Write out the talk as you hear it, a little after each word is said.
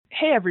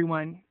Hey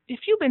everyone,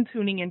 if you've been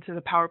tuning into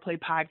the Power Play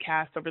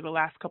podcast over the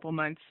last couple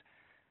months,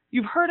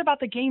 you've heard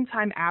about the Game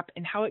Time app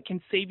and how it can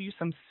save you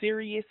some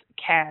serious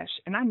cash.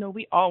 And I know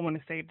we all want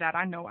to save that.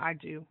 I know I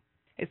do.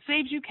 It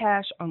saves you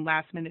cash on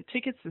last-minute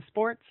tickets to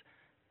sports,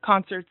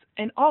 concerts,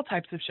 and all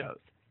types of shows.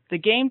 The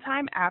Game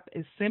Time app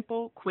is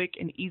simple, quick,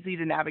 and easy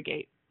to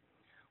navigate.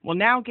 Well,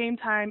 now Game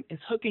Time is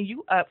hooking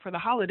you up for the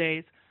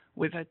holidays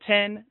with a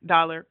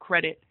 $10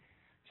 credit.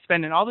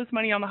 Spending all this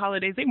money on the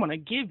holidays, they want to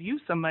give you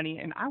some money,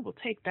 and I will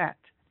take that.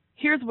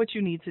 Here's what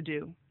you need to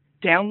do.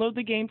 Download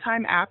the Game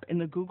Time app in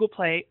the Google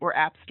Play or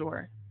App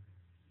Store.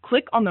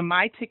 Click on the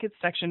My Tickets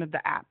section of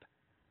the app.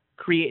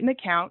 Create an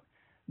account,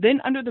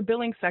 then under the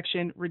billing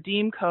section,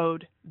 redeem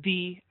code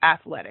The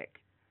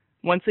Athletic.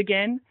 Once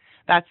again,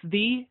 that's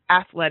The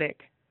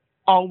Athletic,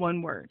 all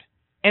one word.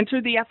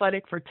 Enter The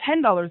Athletic for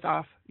 $10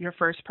 off your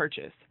first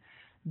purchase.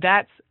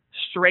 That's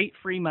straight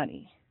free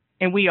money,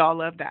 and we all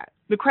love that.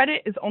 The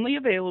credit is only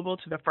available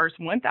to the first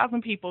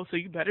 1,000 people, so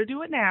you better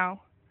do it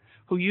now,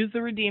 who use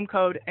the redeem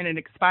code, and it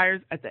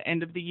expires at the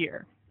end of the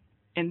year.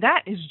 And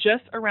that is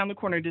just around the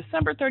corner.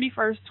 December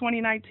 31st,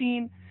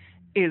 2019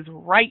 is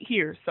right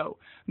here. So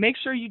make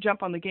sure you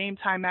jump on the Game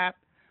Time app,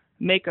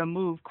 make a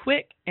move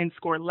quick, and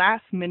score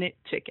last-minute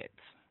tickets.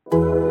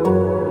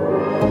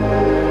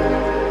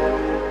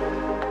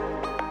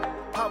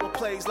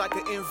 Plays like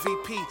an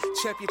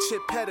MVP, championship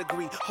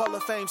pedigree, Hall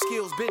of Fame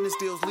skills, business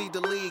deals, lead the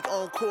league,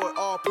 on court,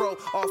 all pro,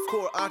 off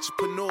court,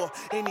 entrepreneur,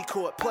 any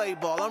court, play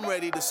ball, I'm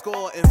ready to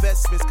score,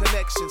 investments,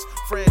 connections,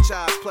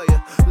 franchise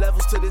player,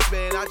 levels to this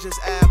man, I just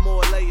add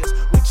more layers,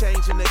 we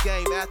changing the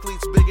game,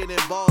 athletes bigger than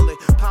balling,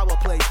 power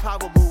plays,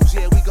 power moves,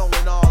 yeah, we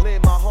going all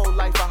in, my whole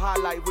life a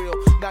highlight reel,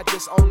 not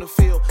just on the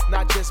field,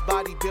 not just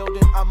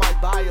bodybuilding, I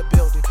might buy a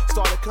building,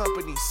 start a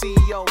company,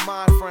 CEO,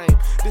 mind frame,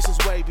 this is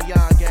way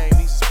beyond game,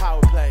 these is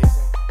power plays.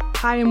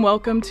 Hi, and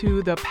welcome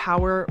to the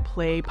Power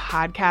Play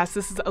podcast.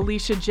 This is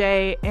Alicia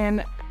J.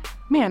 And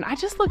man, I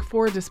just look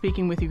forward to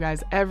speaking with you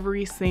guys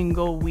every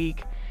single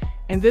week.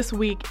 And this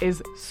week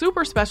is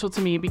super special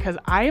to me because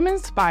I am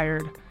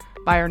inspired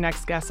by our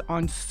next guest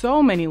on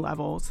so many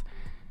levels.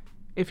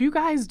 If you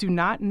guys do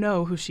not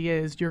know who she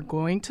is, you're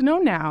going to know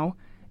now,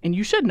 and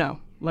you should know,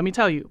 let me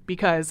tell you,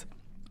 because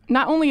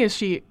not only is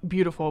she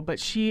beautiful, but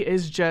she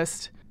is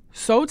just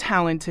so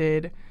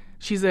talented.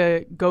 She's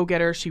a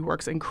go-getter. She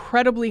works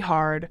incredibly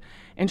hard,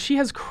 and she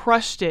has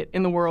crushed it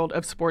in the world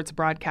of sports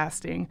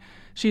broadcasting.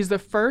 She's the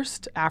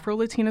first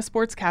Afro-Latina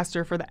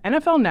sportscaster for the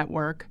NFL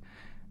Network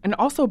and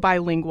also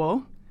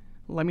bilingual.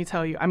 Let me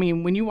tell you, I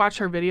mean, when you watch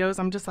her videos,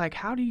 I'm just like,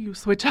 how do you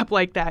switch up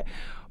like that?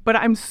 But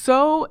I'm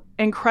so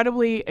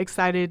incredibly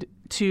excited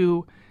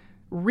to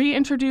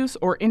reintroduce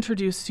or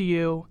introduce to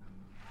you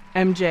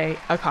MJ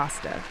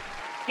Acosta.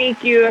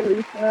 Thank you,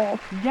 Alicia.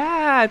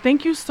 Yeah,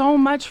 thank you so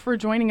much for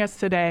joining us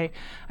today.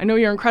 I know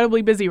you're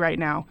incredibly busy right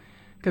now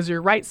because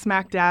you're right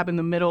smack dab in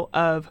the middle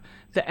of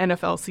the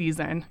NFL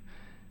season.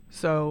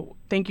 So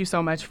thank you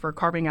so much for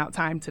carving out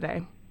time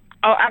today.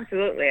 Oh,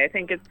 absolutely. I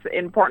think it's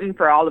important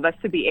for all of us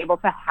to be able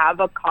to have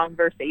a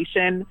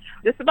conversation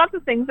just about the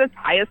things that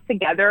tie us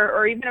together,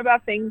 or even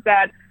about things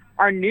that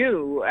are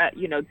new,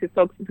 to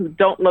folks who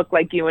don't look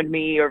like you and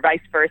me, or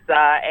vice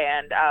versa,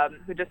 and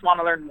who just want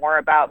to learn more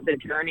about the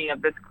journey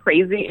of this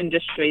crazy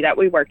industry that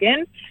we work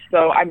in.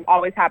 So I'm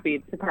always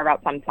happy to carve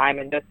out some time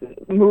and just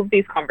move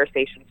these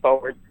conversations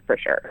forward for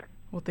sure.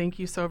 Well, thank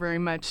you so very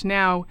much.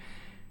 Now,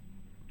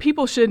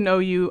 people should know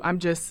you. I'm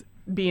just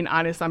being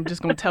honest. I'm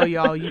just going to tell you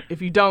all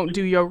if you don't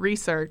do your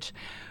research.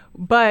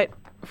 But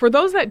for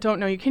those that don't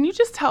know you, can you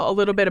just tell a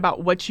little bit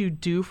about what you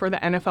do for the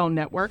NFL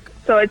Network?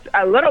 So it's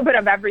a little bit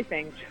of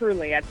everything,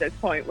 truly, at this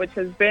point, which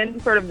has been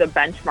sort of the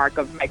benchmark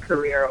of my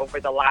career over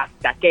the last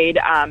decade.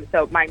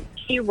 So my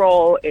key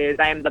role is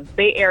I am the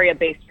Bay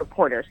Area-based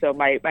reporter. So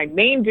my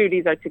main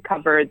duties are to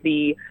cover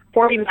the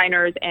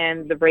 49ers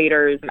and the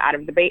Raiders out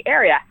of the Bay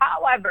Area.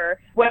 However,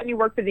 when you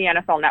work for the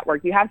NFL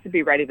Network, you have to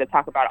be ready to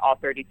talk about all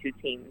 32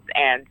 teams.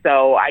 And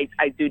so I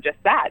do just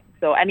that.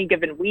 So any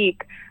given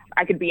week,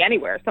 I could be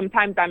anywhere.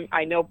 Sometimes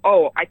I know,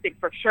 I think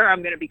for sure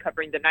I'm going to be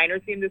covering the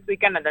Niners team this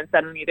weekend. And then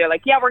suddenly they're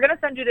like, yeah, we're going to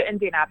send you to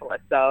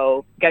Indianapolis.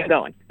 So get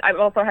going. I've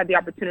also had the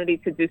opportunity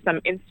to do some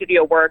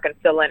in-studio work and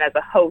fill in as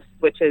a host,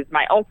 which is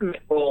my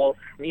ultimate goal,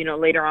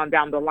 later on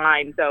down the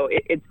line. So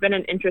it's been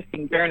an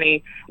interesting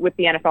journey with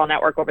the NFL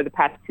Network over the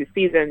past 2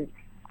 seasons.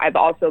 I've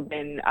also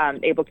been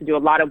able to do a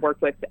lot of work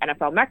with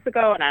NFL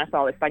Mexico and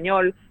NFL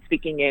Español,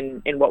 speaking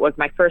in what was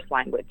my first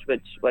language,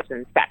 which was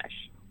in Spanish.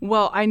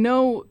 Well, I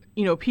know,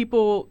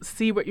 people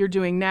see what you're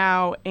doing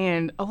now,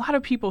 and a lot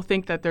of people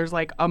think that there's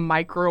like a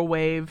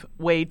microwave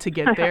way to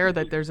get there,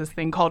 that there's this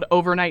thing called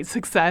overnight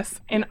success.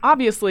 And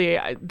obviously,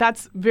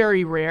 that's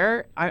very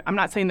rare. I'm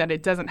not saying that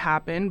it doesn't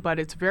happen, but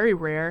it's very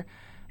rare.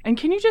 And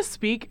can you just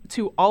speak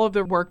to all of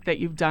the work that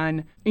you've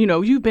done?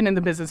 You've been in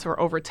the business for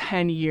over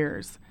 10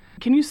 years.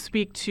 Can you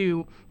speak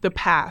to the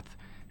path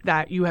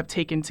that you have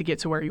taken to get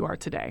to where you are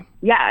today?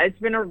 Yeah, it's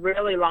been a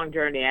really long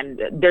journey,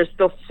 and there's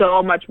still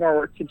so much more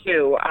work to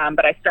do.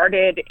 But I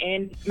started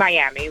in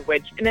Miami,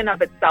 which in and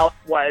of itself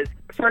was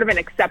sort of an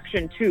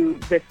exception to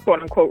this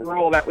quote-unquote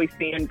rule that we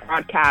see in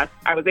broadcast.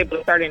 I was able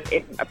to start in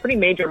a pretty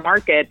major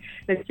market,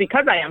 and it's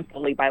because I am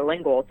fully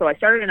bilingual. So I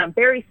started in a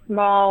very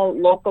small,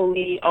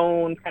 locally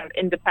owned, kind of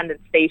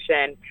independent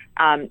station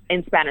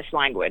in Spanish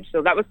language.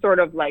 So that was sort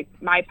of like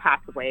my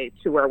pathway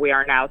to where we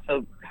are now.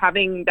 So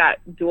having that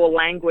dual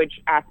language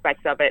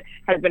aspect of it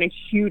has been a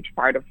huge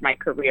part of my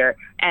career.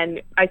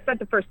 And I spent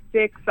the first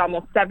 6,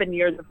 almost 7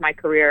 years of my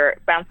career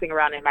bouncing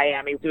around in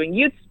Miami, doing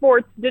youth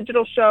sports,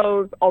 digital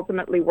shows,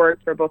 ultimately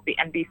worked for both the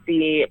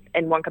NBC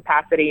in one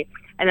capacity,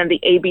 and then the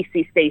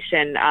ABC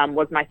station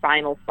was my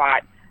final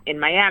spot in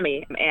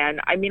Miami.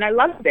 And I mean, I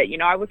loved it. You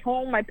know, I was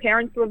home. My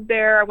parents lived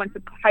there. I went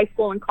to high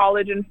school and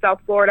college in South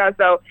Florida.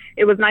 So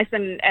it was nice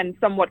and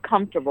somewhat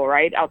comfortable,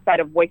 right? Outside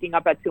of waking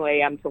up at 2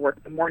 a.m. to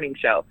work the morning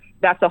show.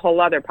 That's a whole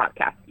other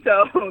podcast.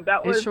 So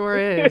that was... It sure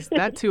is.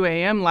 That 2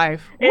 a.m.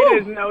 life. It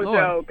is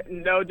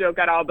no joke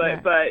at all.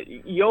 But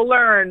you'll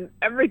learn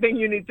everything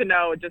you need to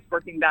know just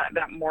working that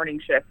morning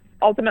shift.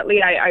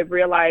 Ultimately, I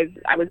realized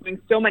I was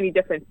doing so many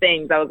different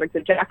things. I was like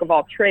the jack of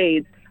all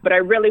trades, but I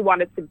really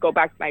wanted to go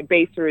back to my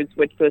base roots,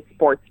 which was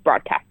sports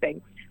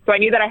broadcasting. So I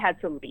knew that I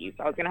had to leave.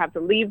 I was going to have to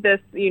leave this,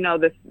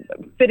 this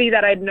city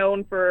that I'd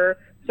known for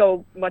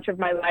so much of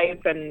my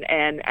life and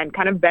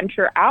kind of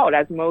venture out,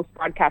 as most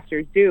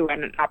broadcasters do.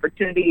 And an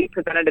opportunity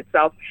presented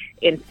itself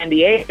in San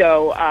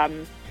Diego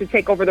to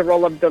take over the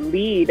role of the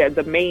lead as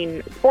the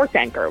main sports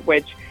anchor,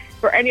 which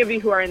for any of you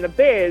who are in the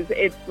biz,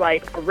 it's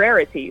like a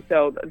rarity.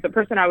 So the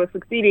person I was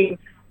succeeding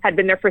had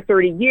been there for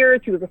 30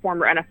 years. He was a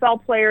former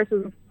NFL player, so it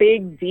was a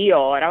big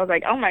deal. And I was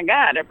like, oh my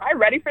God, am I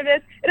ready for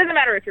this? It doesn't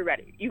matter if you're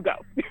ready. You go.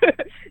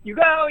 You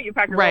go, you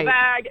pack your little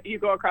bag, you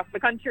go across the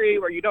country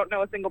where you don't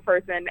know a single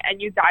person, and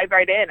you dive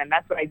right in. And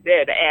that's what I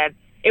did. And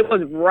it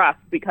was rough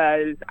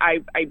because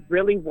I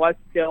really was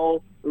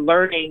still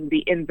learning the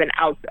ins and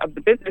outs of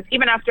the business,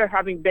 even after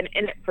having been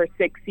in it for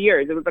 6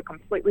 years. It was a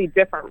completely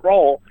different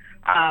role.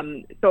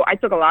 So I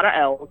took a lot of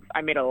L's.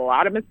 I made a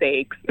lot of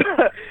mistakes,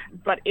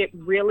 but it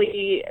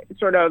really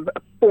sort of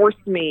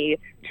forced me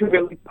to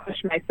really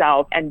push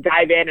myself and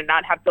dive in and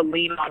not have to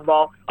lean on,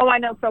 well, oh, I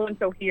know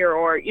so-and-so here,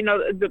 or,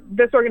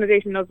 this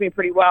organization knows me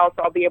pretty well,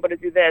 so I'll be able to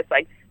do this.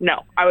 Like,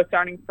 no, I was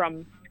starting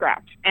from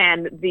scratch.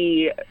 And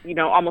the,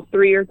 almost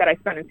 3 years that I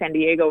spent in San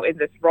Diego in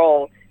this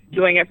role,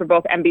 doing it for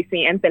both NBC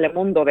and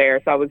Telemundo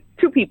there. So I was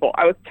 2 people.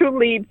 I was 2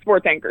 lead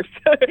sports anchors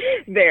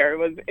there. It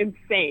was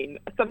insane,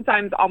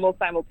 sometimes almost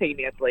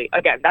simultaneously.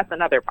 Again, that's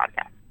another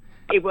podcast.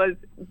 It was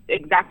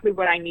exactly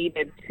what I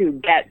needed to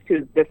get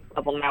to this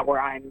level now where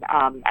I'm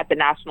at the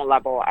national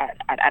level at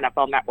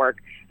NFL Network.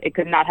 It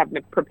could not have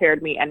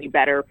prepared me any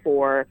better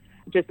for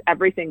just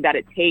everything that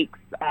it takes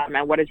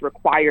and what is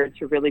required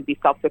to really be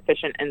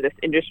self-sufficient in this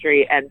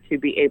industry and to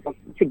be able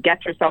to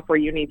get yourself where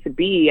you need to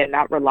be and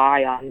not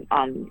rely on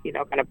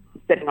kind of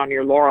sitting on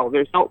your laurels.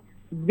 There's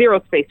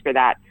zero space for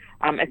that,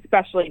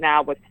 especially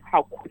now with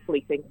how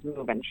quickly things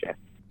move and shift.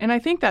 And I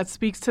think that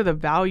speaks to the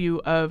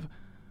value of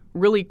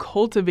really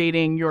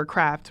cultivating your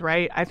craft,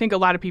 right? I think a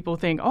lot of people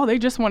think, oh, they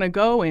just want to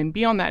go and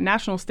be on that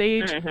national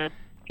stage. Mm-hmm.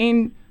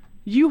 And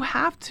you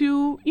have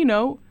to,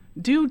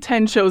 do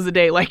 10 shows a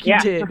day like you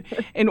did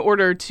in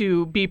order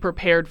to be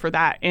prepared for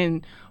that.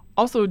 And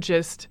also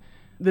just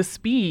the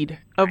speed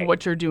of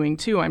what you're doing,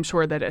 too. I'm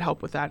sure that it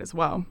helped with that as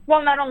well.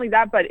 Well, not only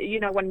that, but,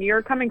 when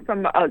you're coming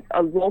from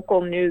a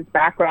local news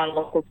background,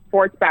 local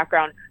sports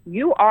background,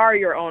 you are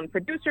your own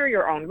producer,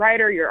 your own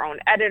writer, your own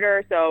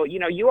editor. So,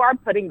 you are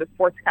putting the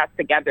sportscast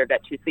together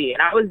that you see.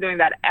 And I was doing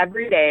that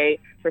every day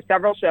for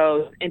several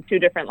shows in 2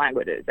 different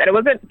languages. And it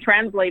wasn't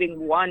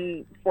translating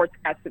one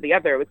sportscast to the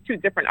other. It was 2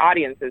 different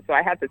audiences. So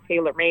I had to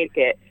tailor-make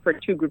it for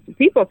 2 groups of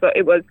people. So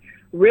it was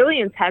really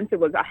intense. It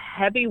was a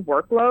heavy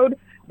workload.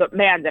 But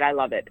man, did I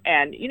love it.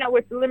 And,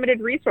 with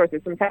limited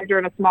resources, sometimes you're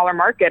in a smaller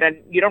market and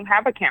you don't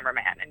have a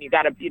cameraman and you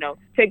got to,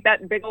 take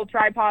that big old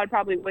tripod,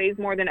 probably weighs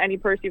more than any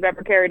purse you've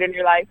ever carried in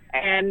your life.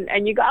 And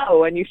you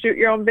go and you shoot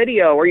your own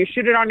video or you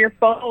shoot it on your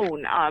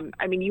phone.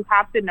 You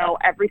have to know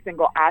every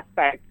single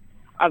aspect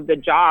of the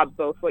job,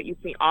 both what you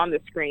see on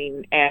the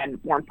screen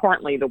and, more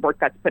importantly, the work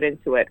that's put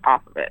into it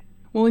off of it.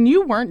 Well, and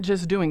you weren't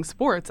just doing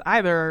sports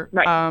either.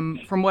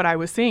 Right. From what I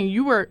was seeing,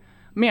 you were...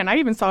 Man, I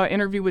even saw an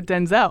interview with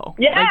Denzel.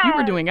 Yeah. Like, you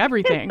were doing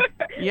everything.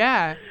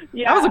 Yeah.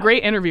 That was a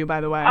great interview,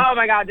 by the way. Oh,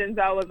 my God.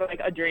 Denzel was like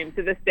a dream.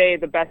 To this day,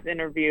 the best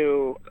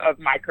interview of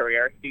my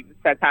career. He was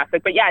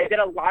fantastic. But, yeah, I did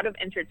a lot of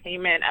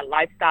entertainment and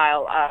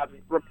lifestyle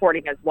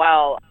reporting as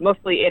well,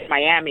 mostly in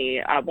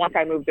Miami. Once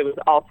I moved, it was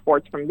all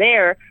sports from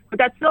there. But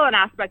that's still an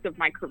aspect of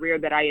my career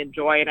that I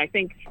enjoy. And I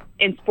think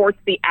in sports,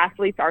 the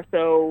athletes are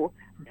so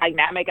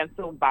dynamic and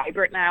so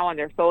vibrant now, and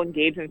they're so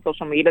engaged in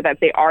social media that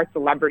they are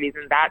celebrities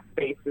in that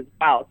space as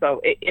well. So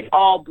it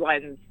all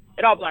blends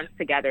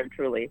together,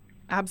 truly.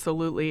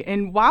 Absolutely.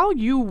 And while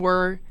you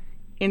were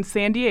in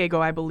San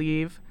Diego, I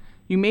believe,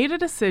 you made a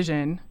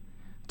decision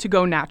to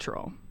go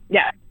natural.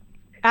 Yeah.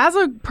 As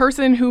a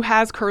person who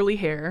has curly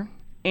hair,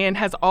 and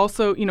has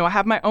also, I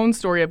have my own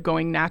story of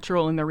going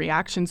natural and the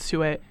reactions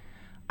to it.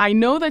 I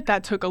know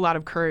that took a lot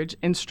of courage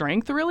and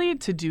strength, really,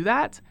 to do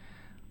that.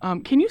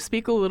 Can you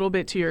speak a little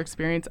bit to your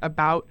experience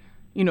about,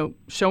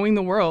 showing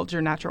the world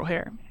your natural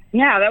hair?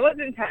 Yeah, that was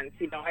intense.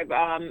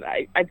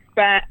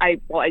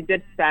 I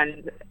did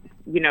spend,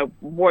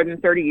 more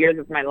than 30 years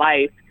of my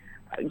life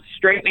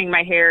straightening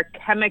my hair,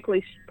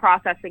 chemically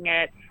processing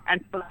it, and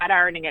flat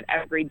ironing it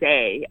every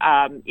day.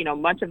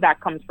 Much of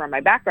that comes from my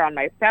background.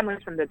 My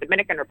family's from the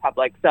Dominican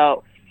Republic,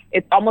 so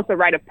it's almost a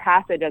rite of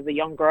passage as a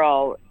young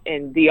girl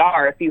in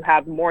DR. If you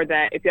have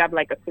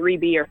like a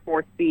 3B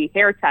or 4C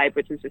hair type,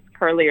 which is just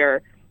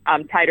curlier,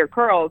 tighter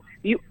curls,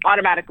 you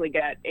automatically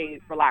get a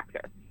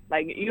relaxer.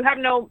 Like, you have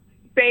no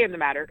say in the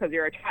matter because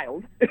you're a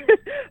child,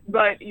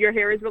 but your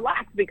hair is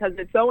relaxed because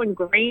it's so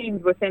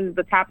ingrained within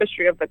the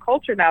tapestry of the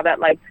culture now that,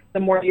 like, the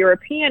more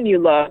European you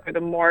look, or the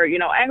more,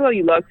 Anglo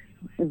you look,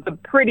 the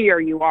prettier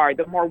you are,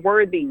 the more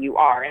worthy you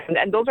are.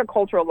 And those are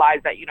cultural lies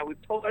that,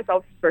 we've told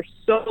ourselves for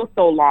so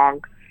long.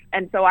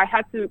 And so I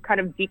had to kind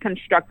of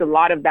deconstruct a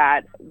lot of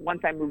that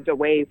once I moved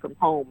away from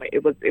home.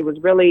 It was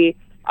really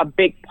a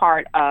big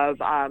part of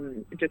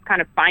just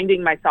kind of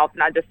finding myself,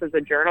 not just as a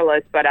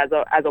journalist, but as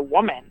a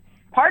woman.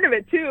 Part of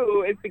it,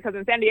 too, is because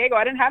in San Diego,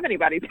 I didn't have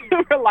anybody to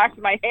relax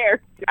my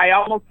hair. I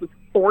almost was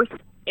forced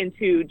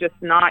into just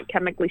not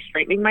chemically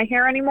straightening my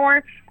hair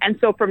anymore. And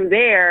so from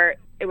there,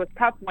 it was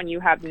tough when you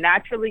have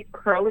naturally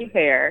curly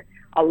hair,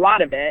 a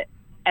lot of it,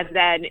 and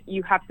then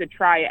you have to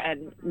try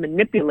and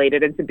manipulate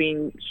it into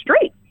being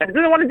straight. I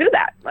didn't want to do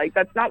that. Like,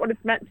 that's not what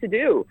it's meant to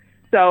do.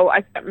 So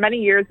I spent many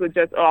years with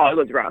just, it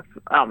was rough.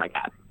 Oh, my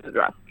God, it was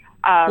rough.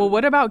 Well,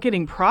 what about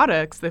getting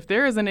products? If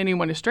there isn't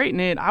anyone to straighten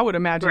it, I would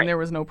imagine there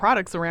was no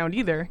products around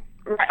either.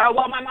 Right.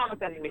 Well, my mom was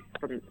sending me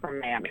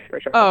from Miami,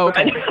 for sure. Oh,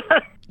 okay.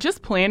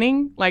 Just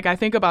planning, like, I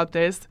think about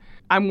this.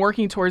 I'm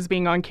working towards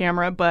being on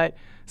camera, but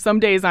some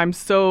days I'm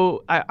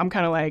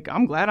kind of like,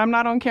 I'm glad I'm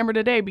not on camera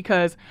today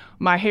because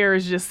my hair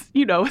is just,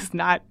 it's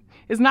not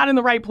in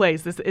the right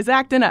place. It's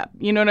acting up.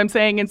 You know what I'm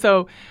saying? And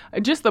so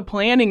just the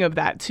planning of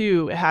that,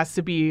 too, it has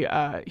to be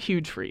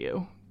huge for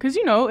you. Because,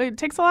 it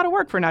takes a lot of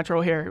work for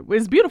natural hair.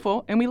 It's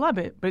beautiful and we love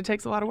it, but it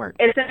takes a lot of work.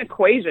 It's an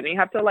equation. You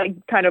have to, like,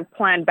 kind of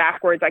plan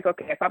backwards. Like,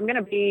 okay, if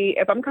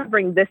I'm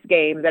covering this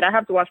game, then I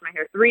have to wash my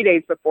hair 3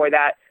 days before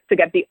that to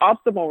get the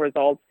optimal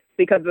results,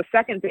 because the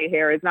second day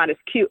hair is not as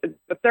cute as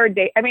the third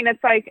day. I mean,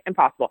 it's like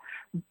impossible,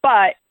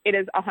 but it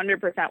is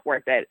 100%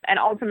 worth it. And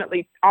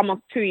ultimately,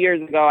 almost 2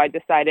 years ago, I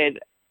decided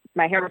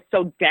my hair was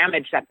so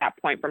damaged at that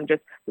point from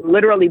just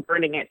literally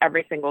burning it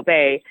every single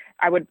day.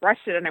 I would brush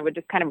it and I would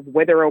just kind of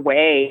wither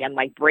away and,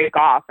 like, break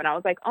off. And I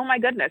was like, oh my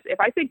goodness,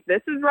 if I think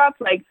this is rough,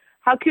 like,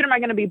 how cute am I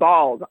going to be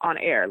bald on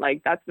air?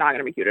 Like, that's not going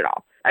to be cute at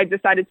all. I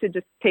decided to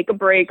just take a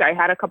break. I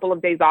had a couple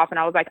of days off and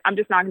I was like, I'm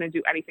just not going to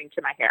do anything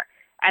to my hair.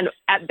 And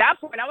at that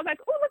point I was like,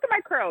 oh, look at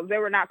my curls. They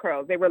were not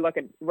curls. They were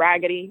looking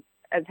raggedy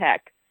as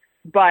heck.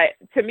 But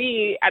to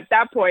me, at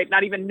that point,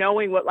 not even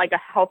knowing what, like, a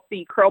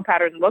healthy curl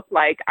pattern looked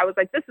like, I was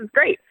like, this is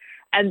great.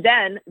 And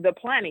then the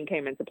planning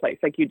came into place,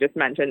 like you just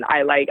mentioned.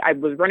 I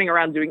was running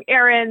around doing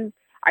errands.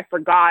 I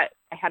forgot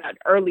I had an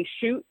early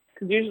shoot,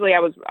 because usually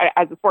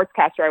as a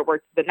sportscaster, I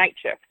worked the night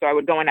shift. So I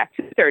would go in at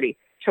 2:30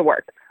 to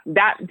work.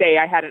 That day,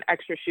 I had an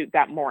extra shoot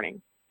that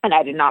morning, and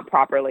I did not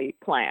properly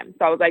plan.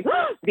 So I was like,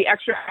 the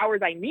extra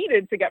hours I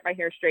needed to get my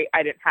hair straight,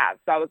 I didn't have.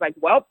 So I was like,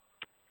 well,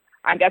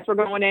 I guess we're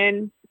going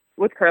in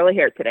with curly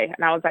hair today.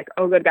 And I was like,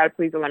 oh, good God,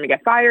 please don't let me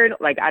get fired.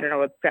 Like, I don't know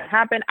what's going to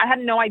happen. I had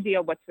no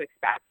idea what to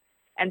expect.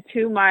 And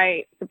to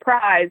my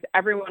surprise,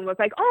 everyone was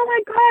like, oh,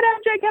 my God,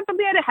 MJ, I can't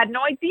believe it. I had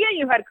no idea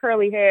you had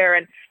curly hair.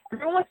 And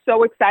everyone was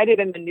so excited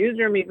in the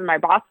newsroom. Even my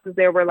bosses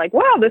there were like,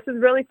 wow, this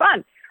is really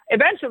fun.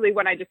 Eventually,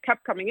 when I just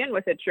kept coming in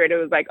with it straight, it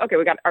was like, okay,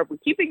 are we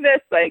keeping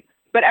this? Like,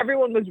 but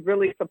everyone was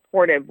really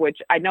supportive, which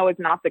I know is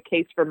not the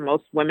case for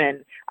most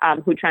women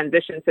who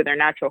transition to their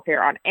natural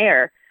hair on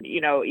air.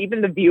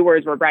 Even the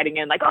viewers were writing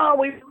in like, oh,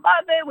 we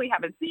love it. We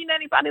haven't seen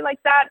anybody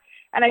like that.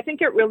 And I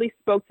think it really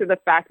spoke to the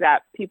fact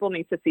that people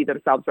need to see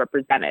themselves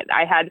represented.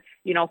 I had,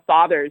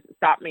 fathers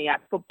stop me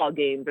at football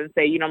games and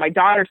say, my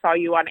daughter saw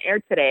you on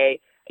air today.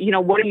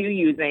 What are you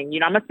using?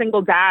 I'm a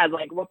single dad.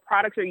 Like, what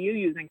products are you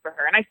using for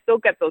her? And I still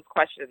get those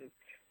questions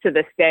to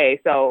this day.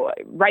 So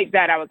right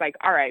then I was like,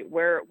 all right,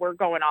 we're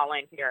going all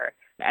in here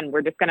and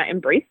we're just going to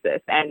embrace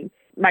this. And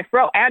my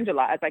fro,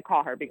 Angela, as I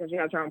call her, because she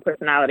has her own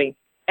personality,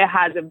 it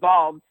has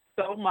evolved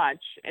so much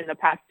in the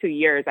past 2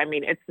 years. I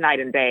mean, it's night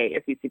and day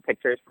if you see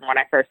pictures from when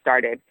I first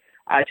started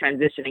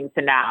transitioning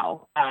to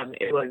now.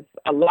 It was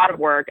a lot of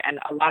work and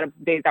a lot of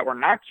days that were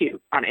not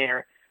cute on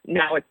air.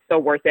 Now it's so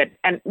worth it.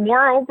 And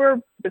moreover,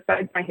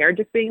 besides my hair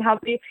just being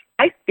healthy,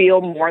 I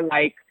feel more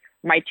like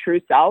my true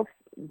self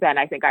than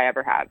I think I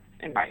ever have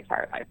in my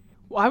entire life.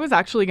 Well, I was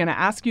actually going to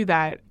ask you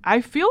that.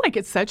 I feel like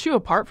it sets you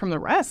apart from the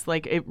rest.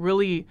 Like, it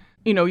really,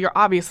 you're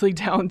obviously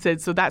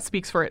talented, so that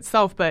speaks for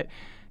itself. But,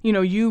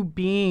 you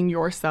being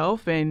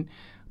yourself and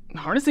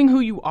harnessing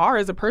who you are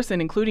as a person,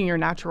 including your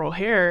natural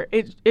hair,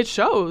 it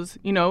shows,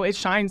 it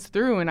shines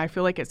through. And I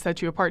feel like it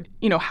sets you apart.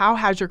 How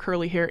has your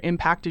curly hair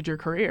impacted your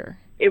career?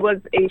 It was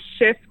a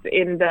shift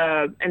in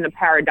the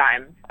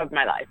paradigm of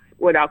my life,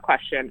 without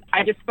question.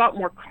 I just felt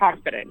more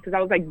confident because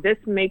I was like, this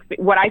makes me,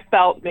 what I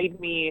felt made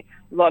me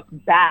look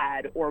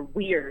bad or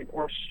weird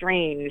or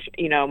strange,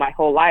 my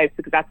whole life,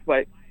 because that's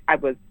what I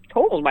was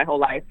told my whole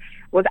life,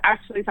 was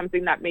actually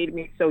something that made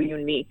me so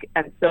unique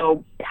and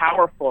so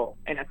powerful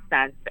in a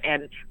sense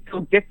and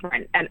so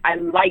different. And I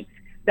liked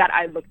that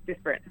I looked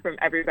different from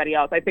everybody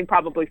else. I think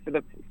probably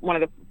one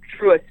of the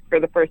truest for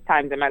the first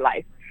times in my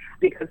life,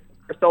 because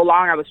for so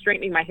long I was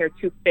straightening my hair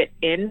to fit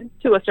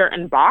into a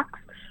certain box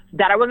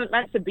that I wasn't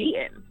meant to be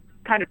in.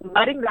 Kind of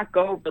letting that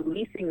go,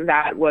 releasing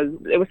that was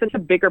such a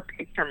bigger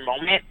picture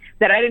moment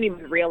that I didn't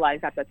even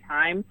realize at the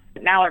time.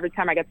 Now, every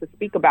time I get to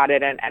speak about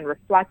it and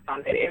reflect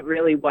on it, it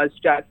really was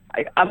just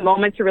like a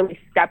moment to really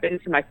step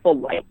into my full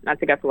light. Not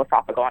to get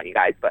philosophical on you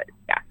guys, but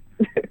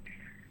yeah.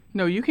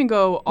 No, you can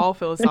go all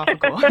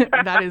philosophical.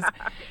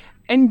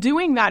 And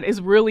doing that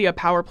is really a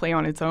power play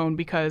on its own,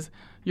 because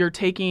you're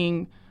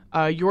taking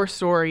your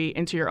story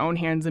into your own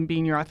hands and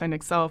being your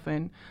authentic self.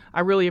 And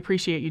I really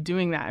appreciate you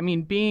doing that. I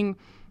mean,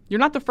 you're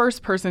not the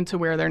first person to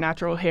wear their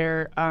natural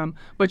hair,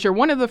 but you're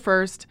one of the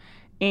first,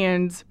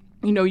 and,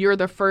 you're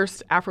the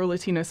first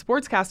Afro-Latina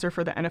sportscaster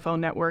for the NFL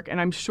Network. And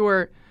I'm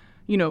sure,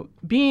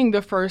 being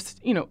the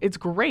first, it's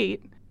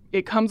great.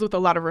 It comes with a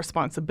lot of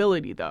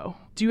responsibility, though.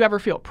 Do you ever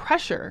feel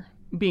pressure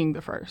being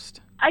the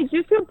first? I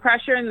do feel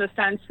pressure in the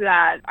sense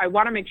that I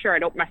want to make sure I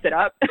don't mess it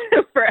up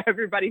for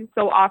everybody.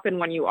 So often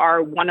when you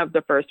are one of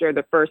the first or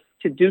the first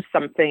to do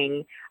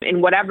something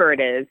in whatever it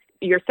is,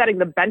 you're setting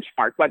the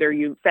benchmark, whether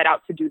you set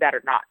out to do that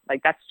or not.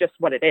 Like, that's just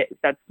what it is.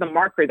 That's the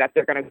marker that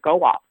they're going to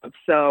go off of.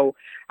 So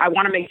I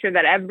want to make sure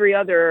that every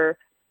other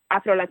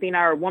Afro-Latina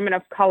or woman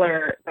of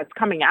color that's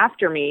coming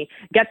after me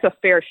gets a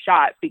fair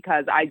shot,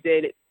 because I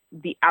did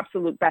the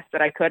absolute best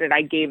that I could, and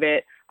I gave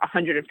it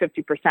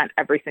 150%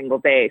 every single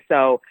day.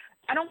 So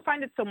I don't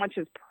find it so much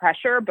as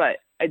pressure, but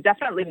it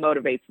definitely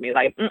motivates me.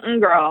 Like,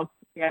 girl,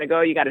 you got to go,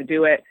 you got to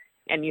do it,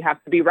 and you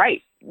have to be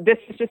right. This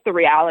is just the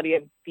reality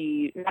of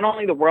not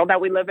only the world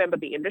that we live in, but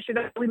the industry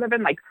that we live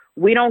in. Like,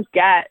 we don't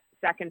get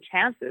second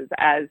chances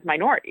as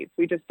minorities.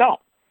 We just don't.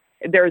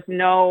 There's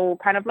no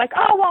kind of like,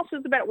 oh, well,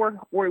 she's a bit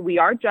where we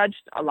are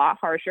judged a lot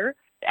harsher.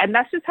 And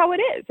that's just how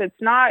it is.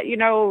 It's not,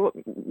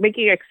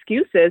 making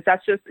excuses.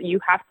 That's just, you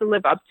have to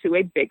live up to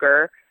a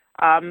bigger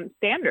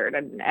standard,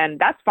 and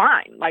that's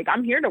fine. Like,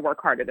 I'm here to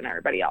work harder than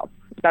everybody else.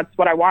 That's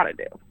what I want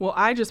to do. Well,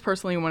 I just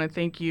personally want to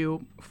thank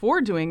you for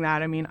doing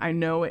that. I mean, I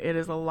know it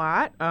is a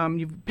lot.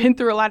 You've been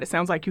through a lot. It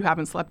sounds like you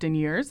haven't slept in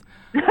years.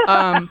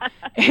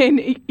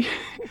 And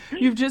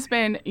you've just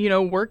been,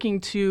 working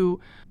to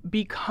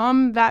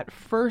become that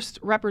first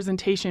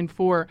representation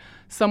for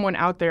someone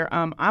out there.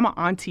 I'm an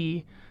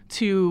auntie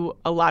to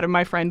a lot of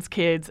my friends'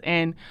 kids,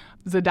 and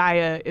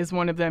Zendaya is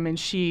one of them, and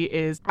she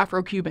is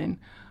Afro-Cuban.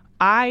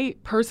 I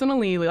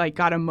personally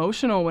got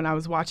emotional when I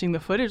was watching the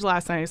footage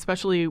last night,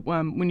 especially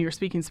when you were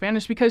speaking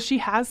Spanish, because she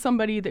has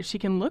somebody that she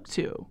can look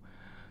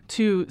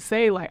to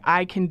say,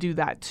 I can do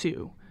that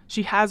too.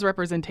 She has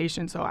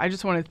representation. So I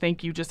just want to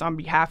thank you just on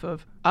behalf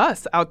of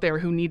us out there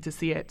who need to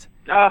see it.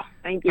 Oh,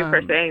 thank you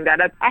for saying that.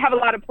 I have a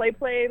lot of play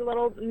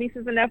little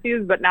nieces and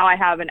nephews, but now I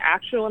have an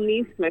actual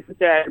niece. My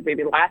sister had a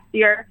baby last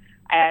year.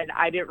 And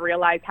I didn't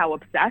realize how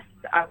obsessed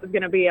I was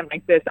going to be in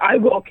this I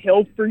will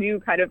kill for you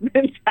kind of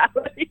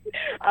mentality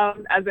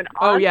as an aunt.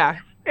 Oh, yeah.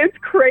 It's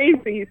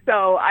crazy.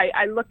 So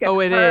I look at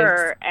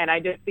her and I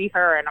just see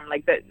her and I'm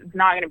like, there's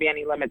not going to be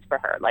any limits for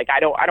her. Like,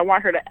 I don't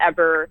want her to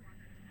ever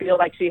feel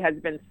like she has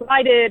been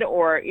slighted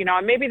or,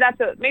 maybe that's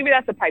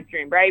a pipe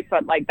dream, right?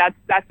 But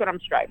that's what I'm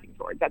striving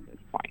towards at this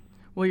point.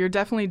 Well, you're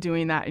definitely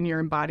doing that and you're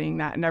embodying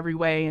that in every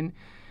way. And,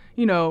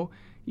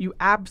 you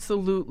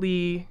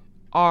absolutely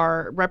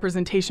are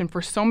representation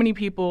for so many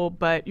people,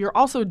 but you're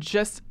also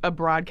just a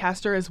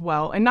broadcaster as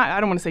well. And I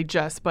don't want to say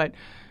just, but,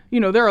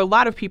 there are a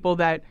lot of people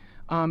that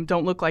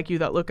don't look like you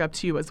that look up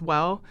to you as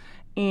well.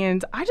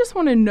 And I just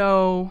want to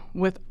know,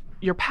 with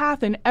your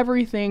path and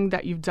everything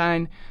that you've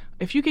done,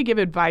 if you could give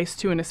advice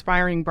to an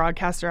aspiring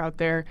broadcaster out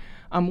there,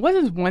 what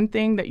is one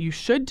thing that you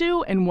should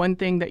do and one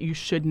thing that you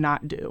should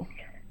not do?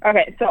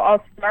 Okay, so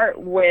I'll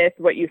start with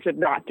what you should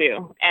not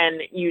do.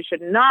 And you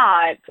should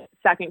not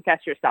second guess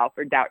yourself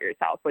or doubt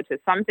yourself, which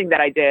is something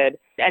that I did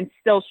and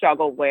still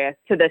struggle with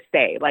to this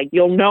day. Like,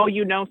 you'll know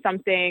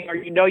something, or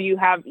you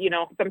have,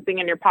 something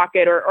in your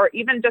pocket, or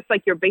even just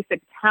your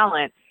basic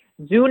talent.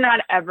 Do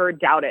not ever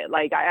doubt it.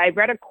 Like, I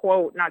read a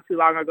quote not too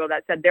long ago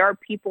that said there are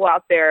people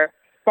out there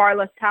far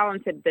less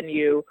talented than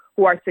you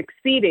who are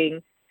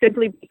succeeding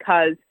simply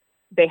because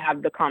they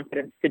have the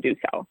confidence to do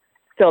so.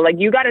 So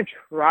you got to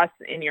trust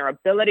in your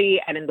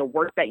ability and in the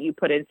work that you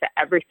put into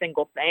every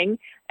single thing,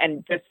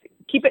 and just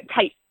keep it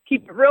tight,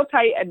 keep it real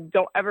tight, and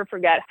don't ever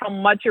forget how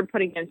much you're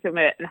putting into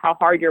it and how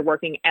hard you're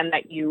working, and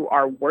that you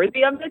are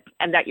worthy of it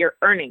and that you're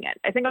earning it.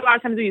 I think a lot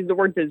of times we use the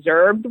word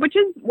deserved, which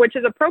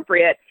is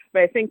appropriate,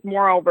 but I think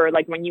moreover,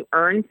 when you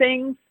earn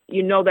things,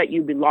 that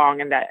you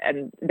belong and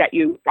that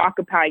you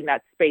occupying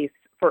that space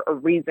for a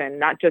reason,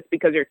 not just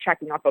because you're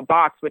checking off a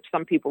box, which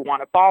some people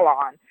want to fall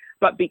on,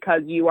 but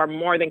because you are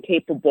more than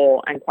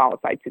capable and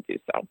qualified to do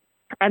so.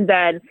 And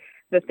then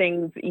the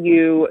things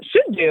you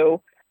should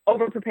do,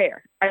 over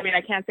prepare. I mean,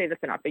 I can't say this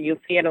enough, but you'll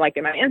see it like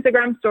in my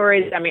Instagram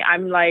stories. I mean,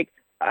 I'm like,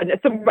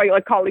 some of my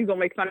like colleagues will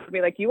make fun of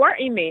me, like, you are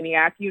a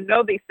maniac, you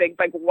know these things,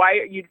 like,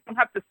 why you don't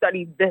have to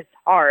study this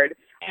hard.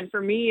 And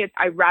for me,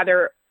 I'd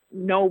rather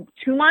know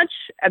too much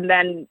and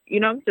then,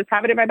 just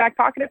have it in my back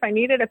pocket if I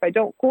need it. If I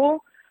don't,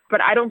 cool. But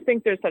I don't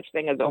think there's such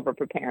thing as over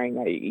preparing.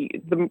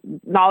 The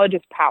knowledge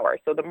is power.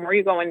 So the more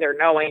you go in there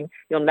knowing,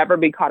 you'll never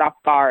be caught off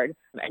guard,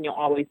 and you'll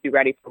always be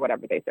ready for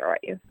whatever they throw at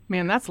you.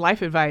 Man, that's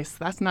life advice.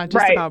 That's not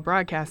just about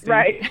broadcasting.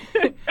 Right.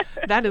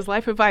 That is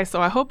life advice. So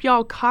I hope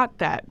y'all caught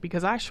that,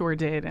 because I sure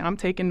did. And I'm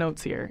taking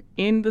notes here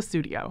in the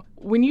studio.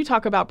 When you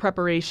talk about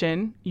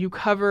preparation, you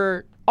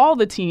cover all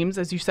the teams,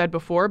 as you said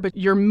before, but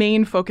your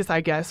main focus,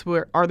 I guess,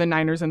 are the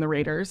Niners and the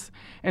Raiders.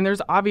 And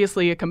there's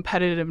obviously a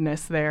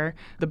competitiveness there.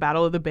 The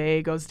Battle of the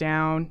Bay goes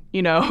down,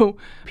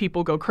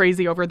 people go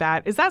crazy over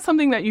that. Is that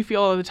something that you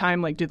feel all the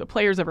time? Like, do the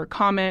players ever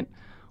comment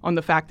on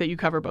the fact that you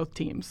cover both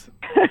teams?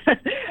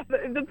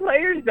 The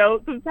players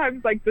don't.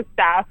 Sometimes, like, the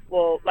staff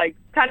will, like,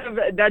 kind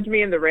of nudge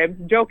me in the ribs,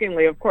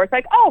 jokingly, of course,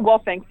 like, oh,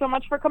 well, thanks so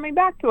much for coming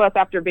back to us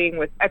after being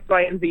with X,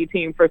 Y, and Z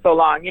team for so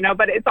long,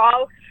 but it's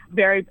all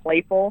very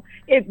playful.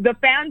 The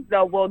fans,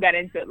 though, will get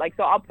into it. Like,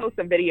 so I'll post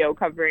a video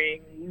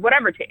covering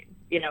whatever team,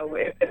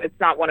 if it's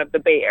not one of the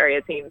Bay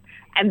Area teams,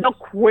 and they'll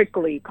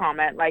quickly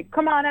comment, like,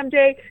 come on,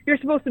 MJ, you're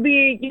supposed to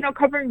be,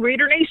 covering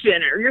Raider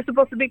Nation, or you're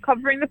supposed to be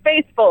covering the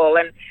Faithful.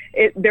 And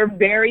they're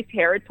very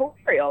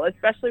territorial,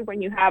 especially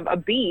when you have a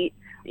beat.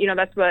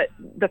 That's what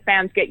the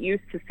fans get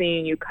used to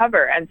seeing you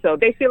cover. And so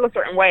they feel a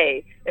certain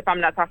way if I'm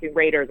not talking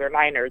Raiders or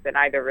Niners in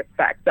either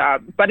respect.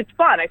 But it's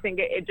fun. I think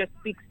it just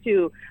speaks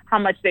to how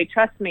much they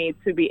trust me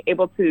to be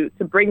able to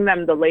bring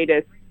them the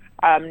latest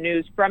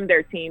news from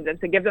their teams and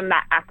to give them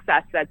that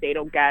access that they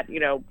don't get.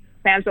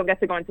 Fans don't get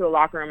to go into the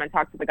locker room and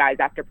talk to the guys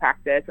after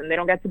practice, and they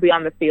don't get to be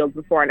on the field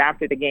before and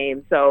after the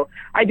game. So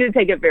I do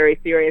take it very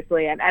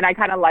seriously, and I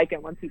kind of like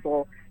it when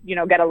people,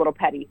 get a little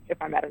petty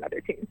if I'm at another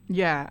team.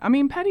 Yeah. I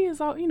mean, petty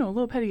is all, a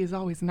little petty is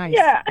always nice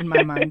in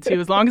my mind, too,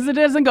 as long as it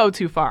doesn't go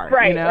too far.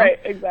 Right, right,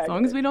 exactly. As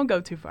long as we don't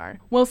go too far.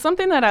 Well,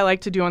 something that I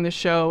like to do on the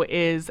show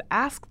is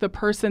ask the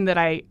person that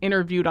I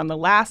interviewed on the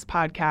last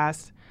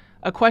podcast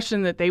a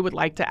question that they would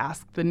like to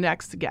ask the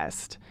next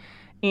guest.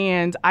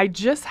 And I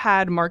just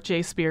had Mark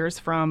J. Spears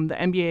from the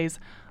NBA's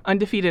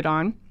Undefeated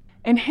on.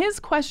 And his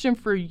question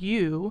for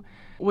you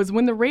was,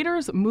 when the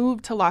Raiders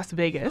move to Las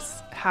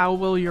Vegas, how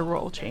will your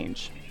role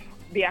change?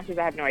 The answer is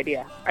I have no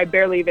idea. I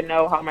barely even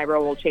know how my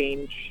role will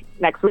change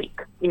next week.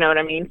 You know what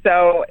I mean?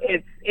 So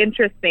it's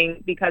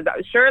interesting because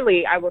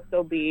surely I will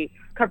still be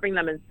covering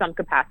them in some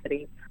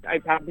capacity. I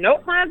have no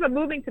plans of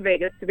moving to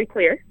Vegas, to be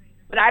clear.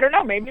 But I don't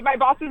know, maybe my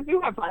bosses do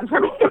have plans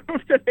for me to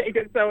move to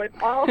Vegas. So it's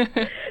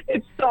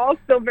all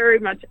still very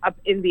much up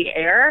in the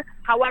air.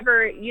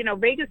 However,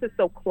 Vegas is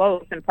so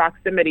close in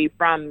proximity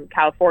from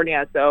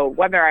California. So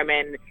whether I'm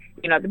in,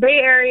 the Bay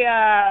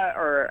Area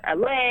or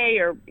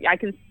LA, or I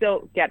can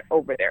still get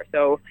over there.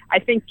 So I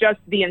think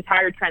just the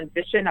entire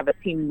transition of a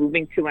team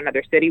moving to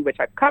another city, which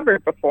I've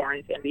covered before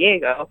in San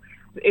Diego,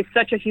 is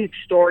such a huge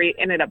story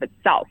in and of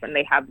itself. And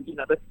they have,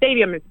 the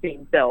stadium is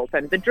being built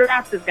and the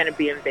draft is going to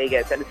be in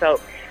Vegas. And so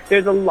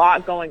there's a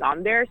lot going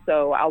on there.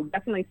 So I'll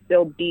definitely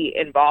still be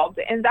involved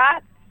in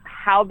that.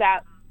 How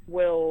that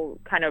will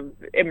kind of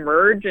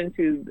emerge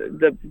into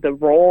the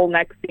role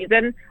next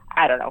season,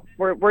 I don't know.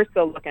 We're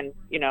still looking,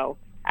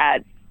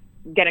 at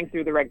getting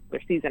through the regular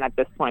season at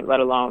this point, let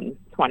alone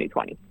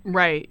 2020.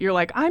 Right. You're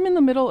like, I'm in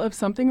the middle of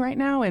something right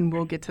now, and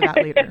we'll get to that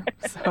later.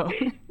 So,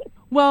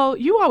 well,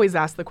 you always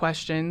ask the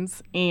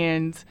questions,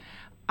 and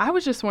I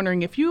was just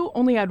wondering, if you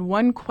only had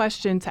one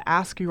question to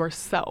ask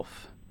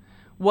yourself,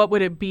 what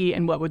would it be,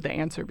 and what would the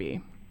answer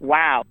be?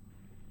 Wow.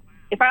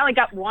 If I only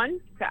got one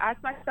to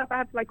ask myself, I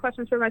have like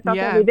questions for myself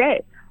every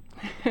day.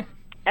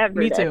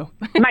 Every Me day. too.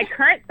 My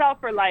current self,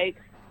 or like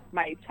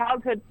my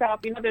childhood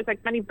self, there's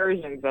like many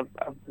versions of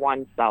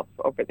one self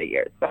over the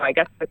years. So I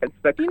guess if it's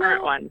the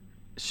current one.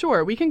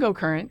 Sure, we can go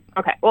current.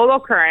 Okay, we'll go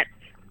current.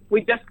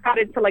 We just got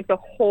into like the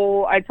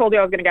whole, I told you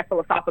I was going to get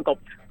philosophical,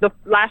 the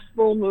last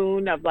full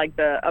moon of like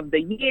of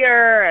the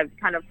year, of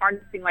kind of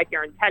harnessing like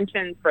your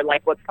intentions for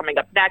like what's coming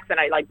up next. And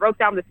I like wrote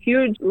down this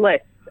huge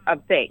list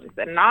of things,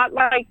 and not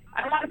like,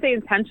 I don't want to say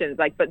intentions,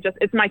 like, but just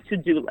it's my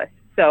to-do list.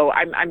 So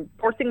I'm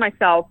forcing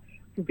myself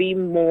to be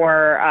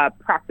more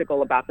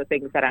practical about the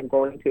things that I'm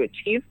going to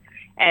achieve.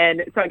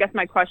 And so I guess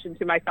my question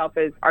to myself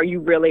is, are you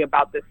really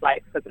about this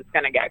life? Because it's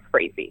going to get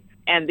crazy.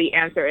 And the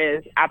answer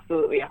is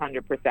absolutely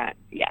 100%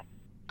 yes.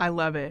 I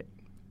love it.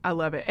 I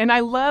love it. And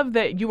I love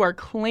that you are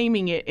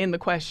claiming it in the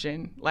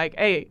question. Like,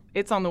 hey,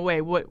 it's on the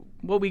way. What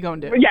we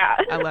going to do? Yeah.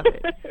 I love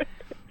it.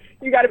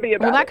 You got to be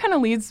about it. Well, that kind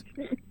of leads,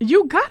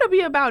 you got to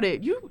be about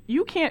it.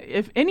 You can't,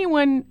 if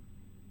anyone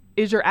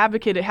is your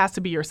advocate, it has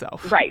to be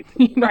yourself. Right.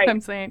 You know right. what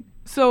I'm saying?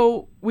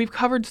 So we've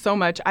covered so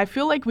much. I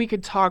feel like we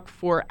could talk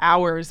for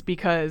hours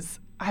because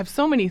I have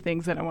so many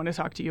things that I want to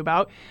talk to you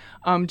about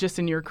just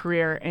in your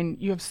career, and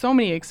you have so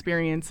many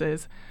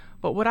experiences.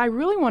 But what I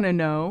really want to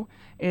know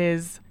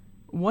is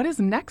what is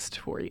next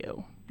for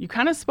you? You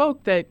kind of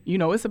spoke that,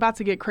 it's about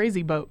to get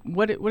crazy, but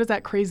what does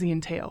that crazy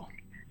entail?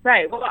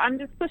 Right. Well, I'm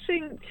just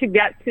pushing to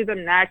get to the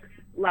next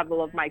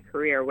level of my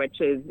career,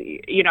 which is,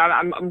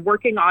 I'm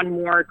working on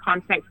more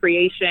content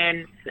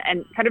creation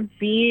and kind of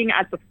being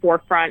at the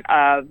forefront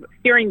of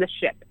steering the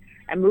ship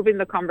and moving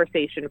the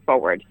conversation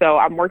forward. So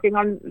I'm working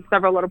on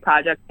several little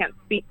projects. Can't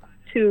speak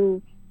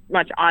too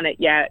much on it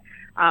yet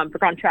for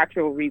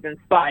contractual reasons,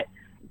 but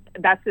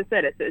that's just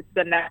it. It's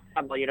the next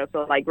level,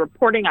 So like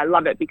reporting, I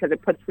love it because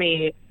it puts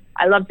me.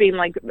 I love being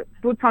like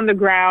boots on the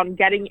ground,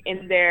 getting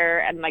in there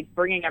and like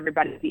bringing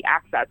everybody the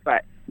access.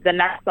 But the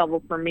next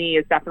level for me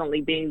is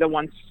definitely being the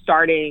one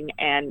starting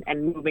and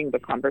moving the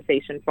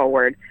conversation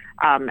forward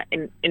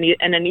in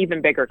an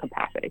even bigger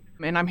capacity.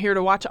 And I'm here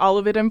to watch all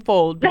of it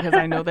unfold because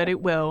I know that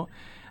it will.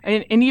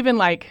 And even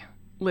like,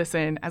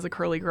 listen, as a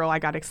curly girl, I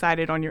got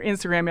excited on your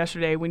Instagram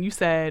yesterday when you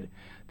said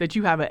that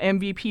you have an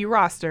MVP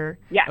roster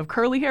of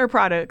curly hair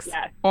products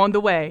on the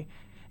way.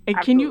 And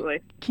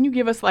Absolutely. can you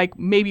give us like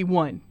maybe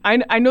one?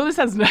 I know this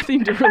has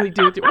nothing to really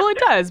do with it. Well, it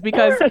does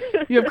because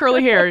you have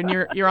curly hair and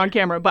you're on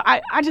camera. But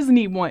I just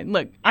need one.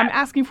 Look, I'm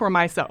asking for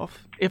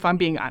myself, if I'm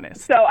being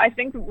honest. So I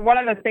think one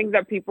of the things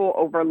that people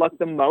overlook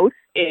the most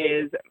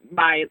is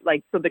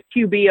the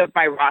QB of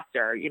my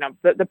roster.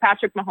 The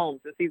Patrick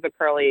Mahomes, since he's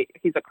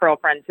a curl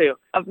friend too,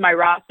 of my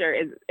roster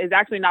is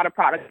actually not a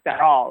product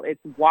at all. It's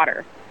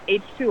water.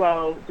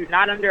 H2O. Do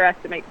not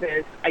underestimate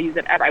this. I use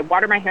it I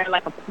water my hair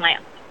like a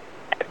plant.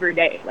 Every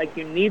day. Like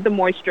you need the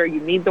moisture, you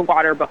need the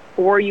water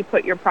before you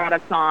put your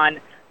products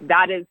on.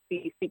 That is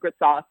the secret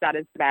sauce. That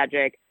is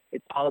magic.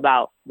 It's all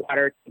about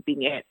water,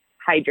 keeping it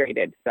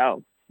hydrated.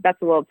 So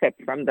that's a little tip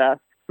from the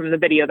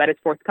video that is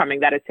forthcoming.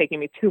 That is taking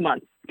me 2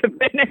 months to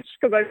finish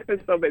because I've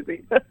been so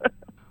busy.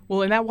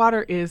 Well, and that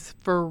water is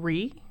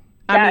free. Yes.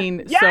 I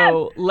mean,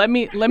 so let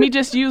me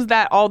just use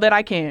that all that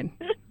I can.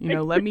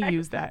 Let me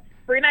use that.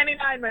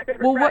 $3.99, my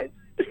favorite price.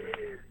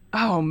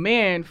 Oh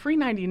man,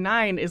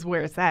 $3.99 is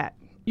where it's at.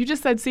 You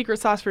just said secret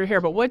sauce for your hair,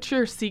 but what's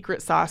your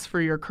secret sauce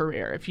for your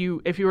career? If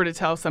you were to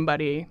tell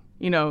somebody,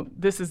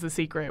 this is the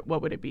secret,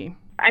 what would it be?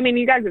 I mean,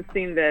 you guys have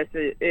seen this.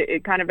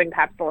 It kind of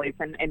encapsulates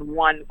in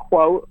one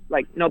quote,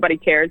 like nobody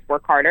cares,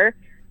 work harder.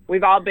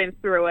 We've all been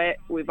through it.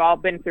 We've all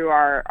been through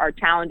our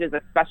challenges,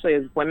 especially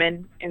as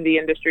women in the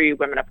industry,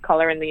 women of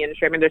color in the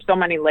industry. I mean, there's so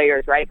many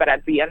layers, right? But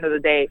at the end of the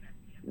day,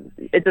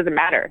 it doesn't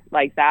matter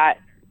like that.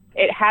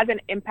 It has an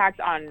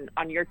impact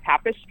on your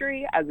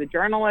tapestry as a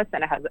journalist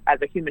and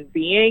as a human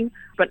being,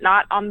 but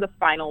not on the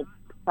final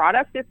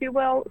product, if you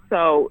will.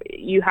 So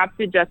you have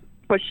to just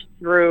push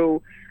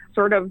through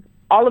sort of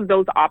all of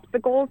those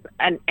obstacles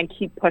and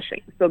keep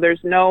pushing. So there's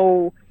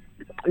no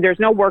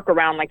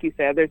workaround, like you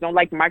said. There's no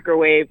like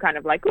microwave kind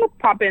of like, oh,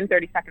 pop in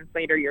 30 seconds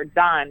later, you're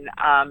done.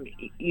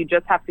 You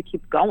just have to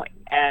keep going.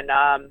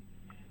 And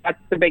that's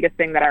the biggest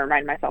thing that I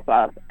remind myself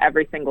of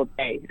every single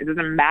day. It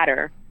doesn't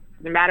matter.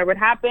 It doesn't matter what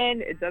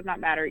happened. It does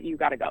not matter. You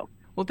got to go.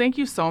 Well, thank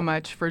you so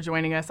much for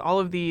joining us. All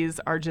of these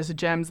are just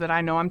gems that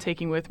I know I'm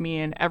taking with me,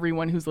 and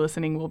everyone who's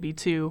listening will be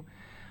too.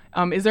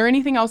 Is there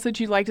anything else that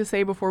you'd like to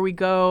say before we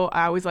go?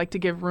 I always like to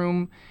give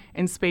room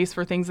and space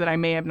for things that I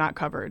may have not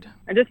covered.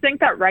 I just think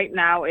that right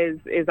now is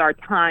our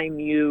time.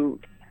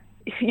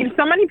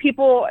 So many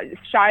people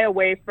shy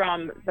away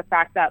from the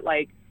fact that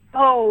like,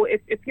 oh,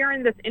 if you're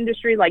in this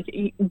industry, like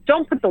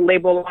don't put the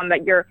label on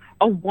that you're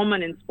a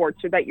woman in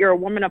sports or that you're a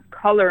woman of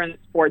color in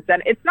sports.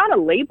 And it's not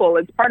a label.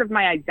 It's part of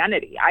my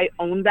identity. I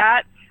own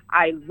that.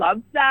 I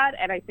love that.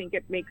 And I think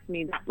it makes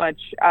me that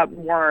much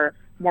more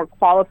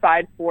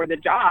qualified for the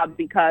job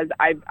because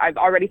I've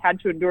already had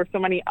to endure so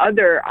many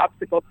other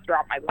obstacles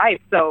throughout my life.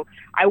 So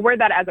I wear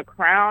that as a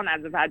crown,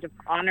 as a badge of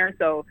honor.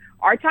 So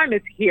our time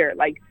is here.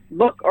 Like,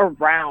 look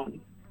around.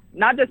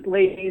 Not just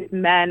ladies,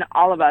 men,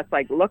 all of us,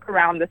 like, look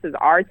around. This is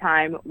our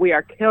time. We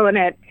are killing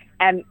it.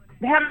 And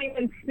they haven't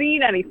even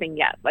seen anything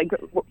yet. Like,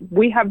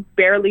 we have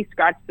barely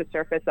scratched the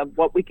surface of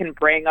what we can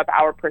bring, of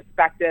our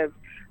perspective,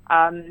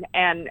 and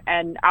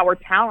our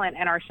talent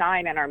and our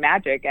shine and our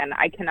magic. And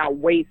I cannot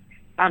wait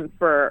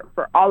for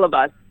all of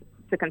us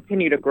to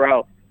continue to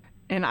grow.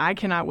 And I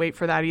cannot wait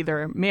for that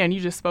either. Man, you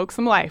just spoke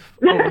some life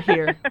over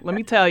here. Let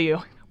me tell you.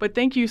 But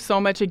thank you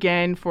so much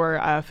again for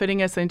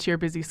fitting us into your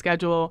busy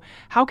schedule.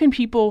 How can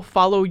people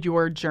follow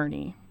your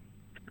journey?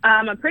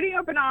 I'm pretty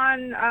open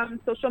on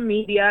social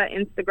media,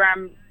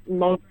 Instagram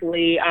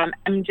mostly,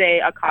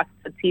 MJ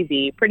Acosta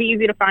TV. Pretty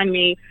easy to find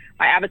me.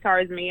 My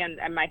avatar is me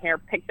and my hair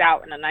picked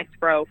out in a nice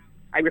fro.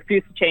 I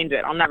refuse to change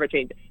it. I'll never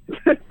change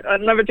it. I'll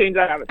never change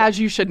that avatar. As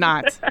you should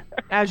not.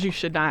 As you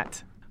should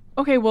not.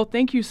 Okay, well,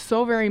 thank you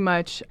so very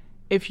much.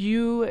 If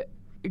you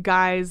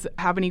guys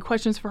have any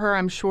questions for her,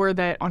 I'm sure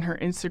that on her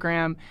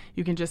Instagram,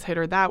 you can just hit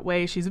her that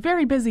way. She's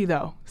very busy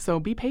though, so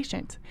be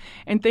patient.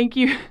 And thank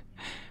you.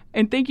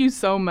 And thank you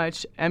so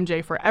much,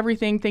 MJ, for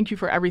everything. Thank you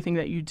for everything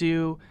that you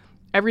do,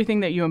 everything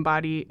that you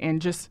embody,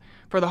 and just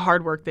for the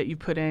hard work that you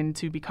put in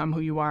to become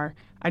who you are.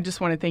 I just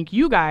want to thank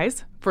you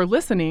guys for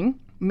listening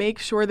make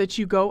sure that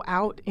you go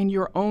out in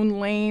your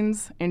own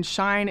lanes and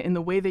shine in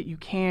the way that you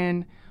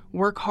can,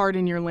 work hard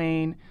in your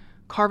lane,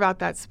 carve out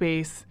that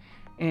space,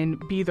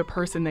 and be the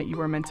person that you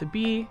are meant to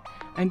be.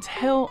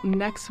 Until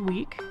next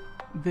week,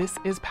 this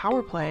is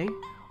Power Play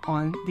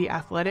on the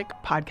Athletic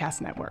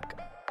Podcast Network.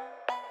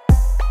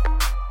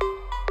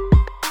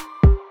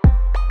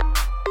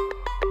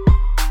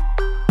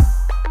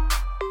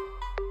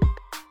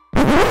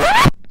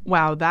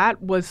 Wow,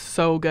 that was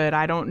so good.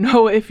 I don't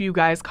know if you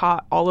guys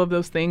caught all of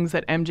those things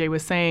that MJ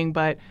was saying,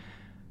 but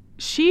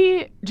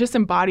she just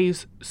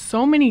embodies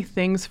so many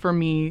things for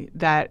me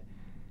that,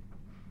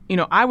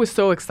 I was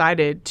so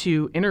excited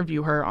to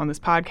interview her on this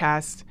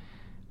podcast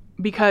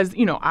because,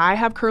 I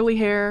have curly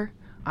hair.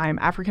 I'm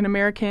African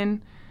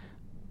American.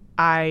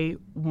 I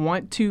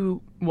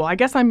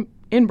guess I'm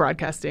in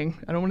broadcasting.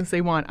 I don't want to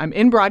say want. I'm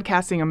in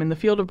broadcasting. I'm in the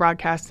field of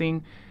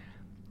broadcasting.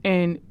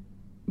 And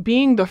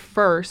being the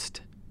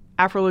first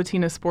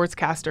Afro-Latina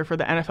sportscaster for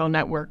the NFL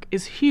Network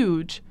is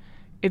huge.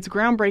 It's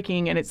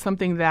groundbreaking, and it's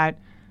something that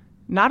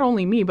not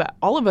only me, but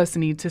all of us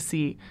need to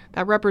see.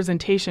 That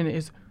representation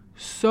is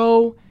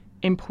so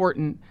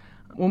important.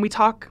 When we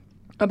talk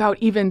about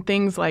even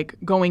things like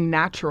going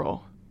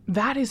natural,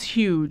 that is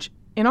huge.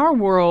 In our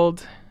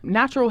world,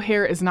 natural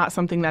hair is not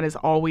something that is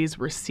always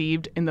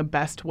received in the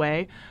best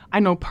way. I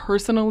know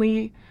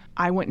personally,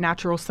 I went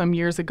natural some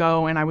years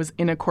ago, and I was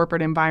in a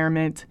corporate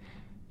environment,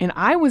 and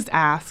I was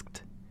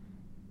asked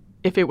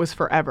if it was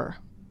forever.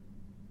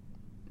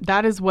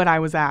 That is what I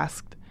was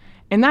asked.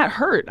 And that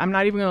hurt. I'm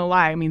not even going to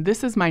lie. I mean,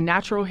 this is my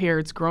natural hair.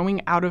 It's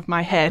growing out of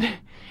my head.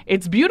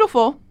 It's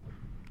beautiful.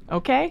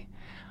 Okay?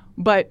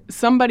 But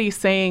somebody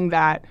saying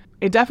that,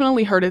 it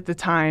definitely hurt at the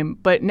time,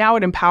 but now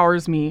it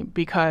empowers me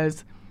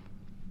because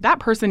that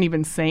person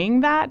even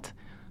saying that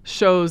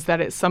shows that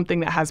it's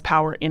something that has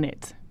power in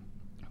it.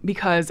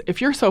 Because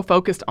if you're so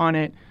focused on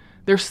it,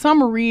 there's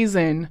some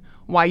reason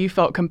why you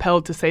felt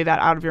compelled to say that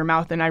out of your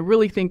mouth. And I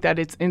really think that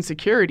it's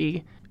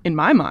insecurity, in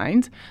my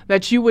mind,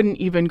 that you wouldn't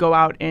even go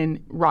out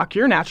and rock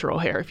your natural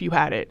hair if you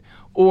had it,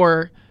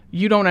 or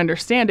you don't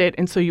understand it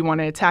and so you want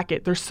to attack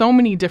it. There's so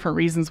many different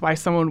reasons why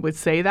someone would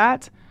say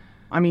that.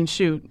 I mean,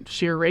 shoot,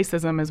 sheer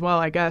racism as well,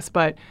 I guess.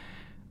 But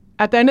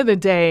at the end of the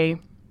day,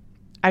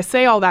 I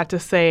say all that to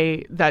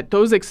say that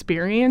those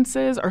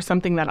experiences are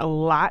something that a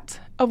lot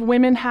of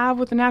women have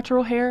with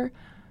natural hair.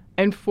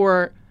 And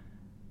for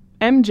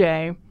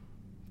MJ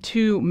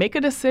to make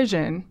a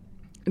decision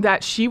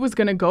that she was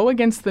going to go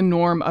against the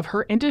norm of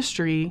her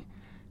industry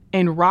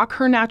and rock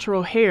her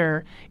natural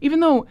hair, even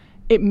though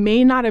it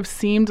may not have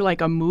seemed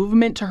like a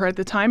movement to her at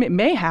the time, it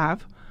may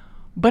have,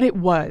 but it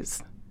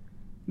was.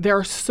 There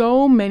are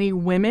so many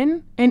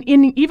women and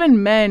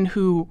even men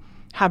who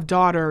have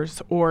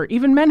daughters, or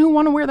even men who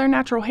want to wear their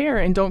natural hair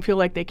and don't feel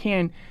like they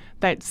can,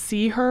 that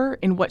see her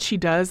in what she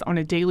does on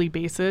a daily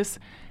basis,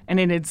 and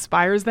it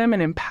inspires them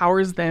and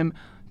empowers them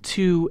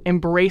to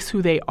embrace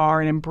who they are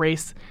and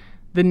embrace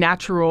the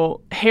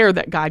natural hair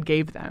that God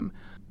gave them.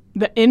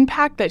 The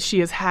impact that she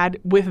has had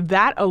with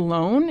that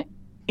alone,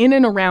 in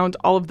and around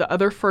all of the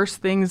other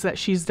first things that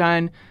she's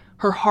done,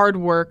 her hard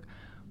work,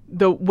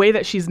 the way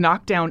that she's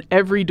knocked down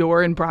every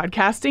door in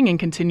broadcasting and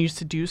continues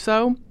to do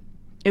so,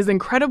 is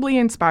incredibly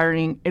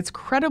inspiring. It's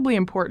incredibly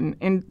important.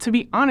 And to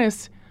be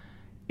honest,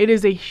 it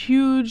is a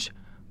huge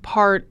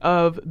part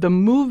of the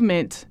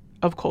movement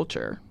of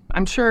culture.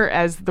 I'm sure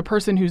as the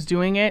person who's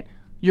doing it,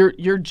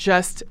 you're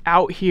just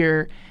out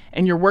here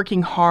and you're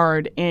working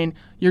hard and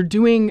you're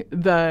doing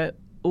the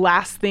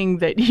last thing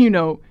that,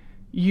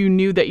 you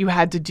knew that you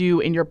had to do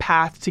in your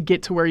path to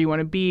get to where you want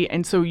to be.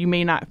 And so you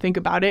may not think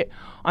about it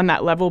on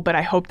that level, but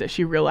I hope that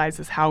she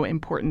realizes how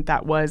important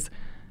that was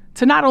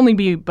to not only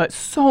me, but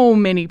so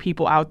many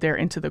people out there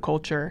into the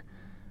culture.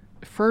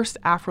 First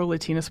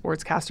Afro-Latina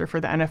sportscaster for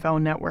the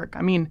NFL Network.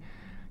 I mean,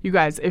 you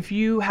guys, if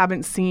you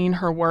haven't seen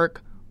her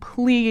work,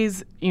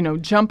 please,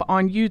 jump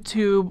on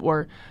YouTube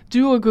or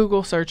do a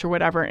Google search or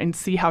whatever and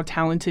see how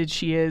talented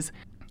she is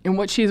and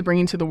what she is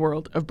bringing to the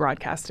world of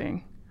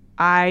broadcasting.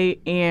 I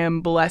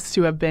am blessed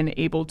to have been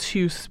able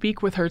to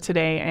speak with her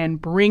today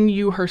and bring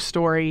you her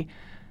story.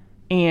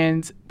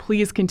 And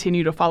please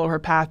continue to follow her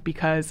path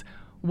because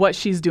what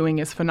she's doing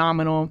is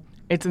phenomenal.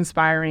 It's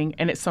inspiring,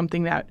 and it's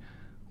something that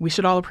we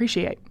should all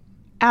appreciate.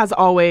 As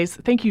always,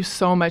 thank you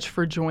so much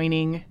for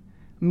joining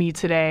me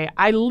today.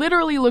 I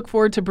literally look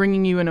forward to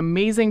bringing you an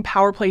amazing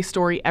Power Play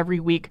story every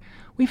week.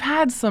 We've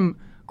had some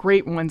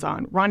great ones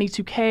on. Ronnie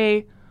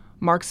 2K,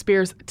 Mark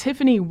Spears,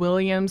 Tiffany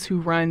Williams,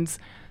 who runs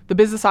the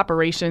business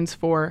operations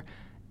for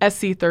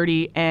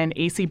SC30 and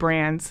AC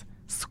Brands.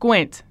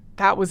 Squint,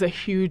 that was a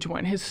huge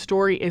one. His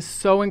story is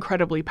so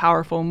incredibly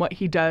powerful in what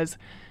he does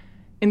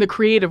in the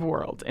creative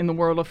world, in the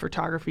world of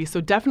photography. So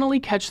definitely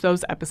catch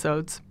those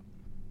episodes.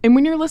 And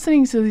when you're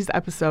listening to these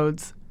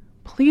episodes,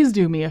 please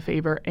do me a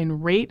favor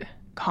and rate,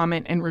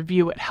 comment, and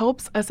review. It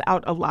helps us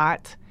out a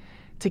lot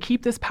to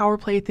keep this Power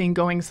Play thing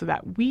going so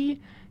that we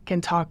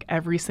can talk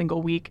every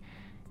single week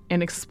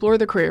and explore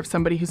the career of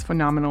somebody who's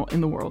phenomenal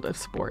in the world of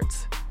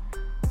sports.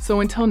 So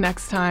until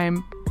next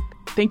time,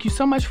 thank you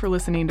so much for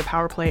listening to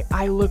Power Play.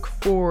 I look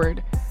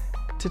forward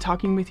to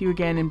talking with you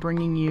again and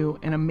bringing you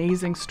an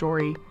amazing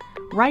story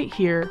right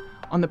here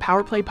on the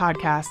Power Play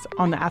Podcast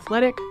on the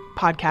Athletic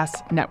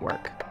Podcast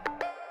Network.